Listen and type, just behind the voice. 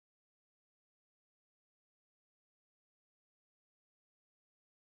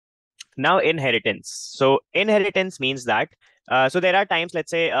Now inheritance. So inheritance means that so there are times,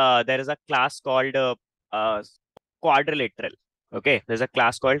 let's say there is a class called uh, quadrilateral. Okay, there's a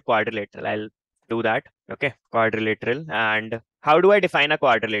class called quadrilateral. I'll do that. Okay, quadrilateral. And how do I define a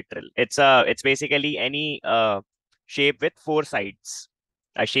quadrilateral? It's basically any shape with four sides.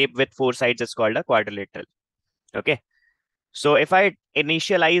 A shape with four sides is called a quadrilateral. Okay, so if I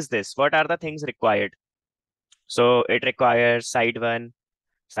initialize this, what are the things required? So it requires side 1,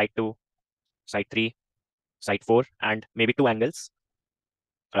 side 2, side 3, side 4, and maybe two angles,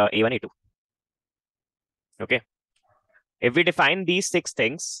 A1, A2. Okay. If we define these six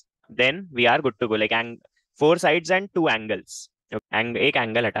things, then we are good to go. Like four sides and two angles. एक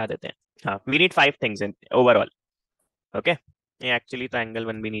angle हटा देते हैं. हाँ, we need five things in overall. Okay. ये actually तो angle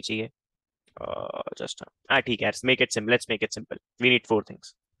one भी नहीं चाहिए. Just ठीक है. Make it simple. Let's make it simple. We need four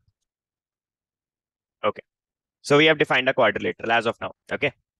things. Okay. So we have defined a quadrilateral as of now.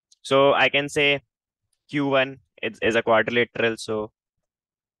 Okay. So I can say Q1 is a quadrilateral. So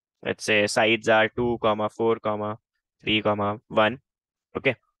let's say sides are 2, 4, 3, 1.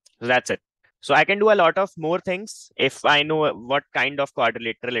 Okay. So that's it. So I can do a lot of more things if I know what kind of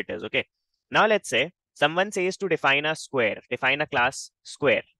quadrilateral it is. Okay. Now let's say someone says to define a square, define a class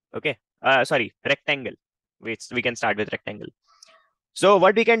square. Okay. Sorry, rectangle. We can start with rectangle. So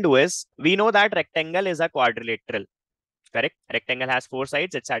what we can do is we know that rectangle is a quadrilateral. Correct. Rectangle has four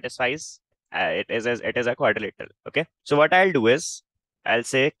sides. It satisfies. It is a quadrilateral. Okay. So what I'll do is I'll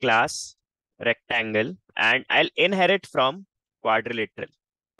say class rectangle and I'll inherit from quadrilateral.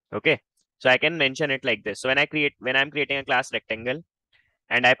 Okay. So I can mention it like this. So when I'm creating a class rectangle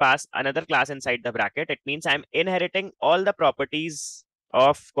and I pass another class inside the bracket, it means I'm inheriting all the properties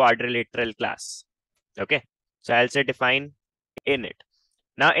of quadrilateral class. Okay. So I'll say define init.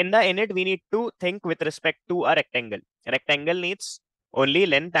 Now in the init, we need to think with respect to a rectangle. A rectangle needs only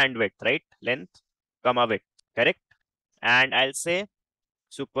length and width, right? Length, comma width, correct? And I'll say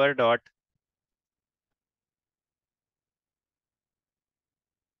super dot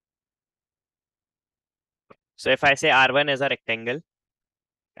so if I say R1 is a rectangle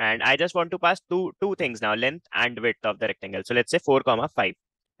and I just want to pass two things now, length and width of the rectangle. So let's say 4, 5.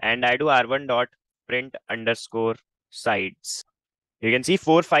 And I do R1 dot print underscore sides. You can see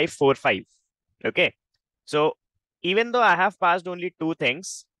 4, 5, 4, 5. Okay. So even though I have passed only two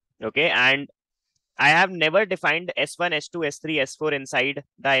things, okay, and I have never defined S1, S2, S3, S4 inside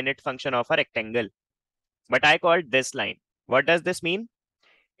the init function of a rectangle, but I called this line. What does this mean?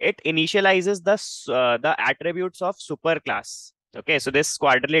 It initializes the attributes of superclass. Okay, so this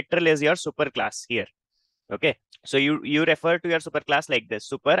quadrilateral is your superclass here. Okay, so you refer to your superclass like this,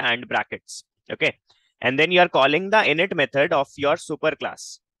 super and brackets. Okay, and then you are calling the init method of your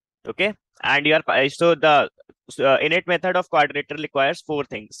superclass. Okay, and you are so the init method of quadrilateral requires four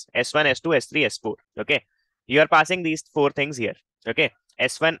things: S1, S2, S3, S4. Okay, you are passing these four things here. Okay,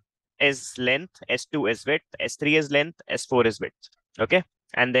 S1 is length, S2 is width, S3 is length, S4 is width. Okay,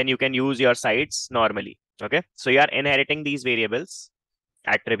 and then you can use your sides normally. Okay, so you are inheriting these variables,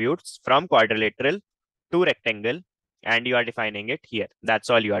 attributes from quadrilateral to rectangle, and you are defining it here. That's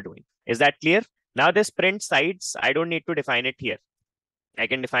all you are doing. Is that clear? Now this print sides, I don't need to define it here. I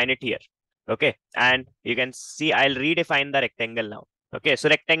can define it here. Okay, and you can see I'll redefine the rectangle now. Okay, so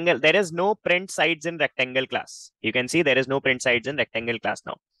rectangle, there is no print sides in rectangle class. You can see there is no print sides in rectangle class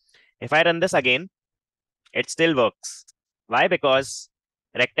now. If I run this again, it still works. Why? Because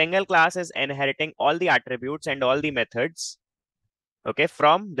rectangle class is inheriting all the attributes and all the methods, okay,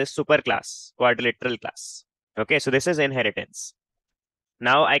 from this super class, quadrilateral class. Okay, so this is inheritance.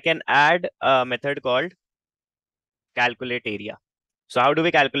 Now I can add a method called calculate area. So how do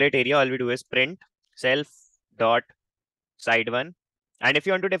we calculate area? All we do is print self dot side 1. And if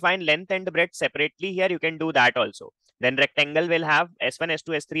you want to define length and breadth separately here, you can do that also. Then rectangle will have S1,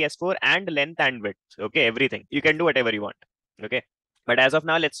 S2, S3, S4 and length and width. Okay, everything. You can do whatever you want. Okay. But as of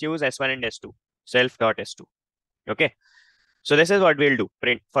now, let's use S1 and S2. Self dot S2. Okay. So this is what we'll do.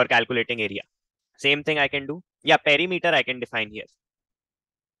 Print for calculating area. Same thing I can do. Yeah, perimeter I can define here.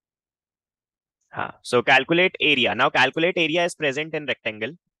 So calculate area. Now calculate area is present in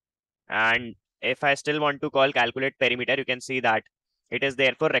rectangle. And if I still want to call calculate perimeter, you can see that it is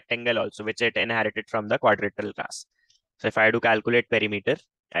there for rectangle also, which it inherited from the quadrilateral class. So if I do calculate perimeter,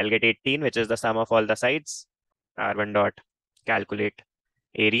 I'll get 18, which is the sum of all the sides. R1 dot calculate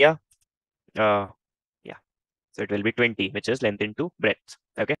area. Yeah. So it will be 20, which is length into breadth.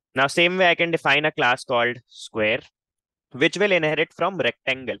 Okay. Now same way I can define a class called square, which will inherit from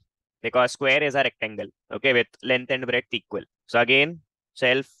rectangle because square is a rectangle. Okay, with length and breadth equal. So again,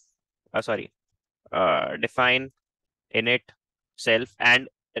 self, define init self, and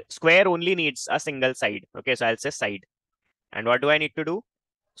square only needs a single side. Okay, so I'll say side. And what do I need to do?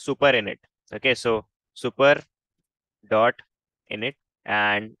 Super init. Okay, so super dot init,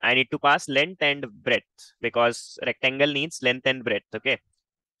 and I need to pass length and breadth because rectangle needs length and breadth. Okay,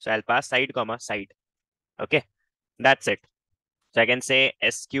 so I'll pass side comma side. Okay, that's it. So I can say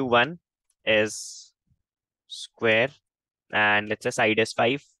sq1 is square, and let's say side is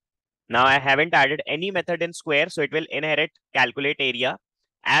 5. Now I haven't added any method in square, so it will inherit calculate area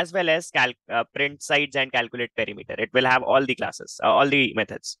as well as print sides and calculate perimeter. It will have all the classes, all the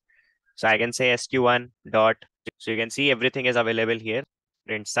methods. So I can say sq1 dot. So you can see everything is available here.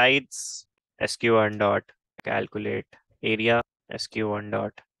 Print sides, sq1 dot calculate area, sq1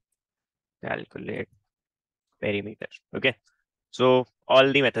 dot calculate perimeter. Okay. So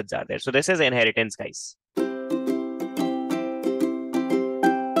all the methods are there. So this is inheritance, guys.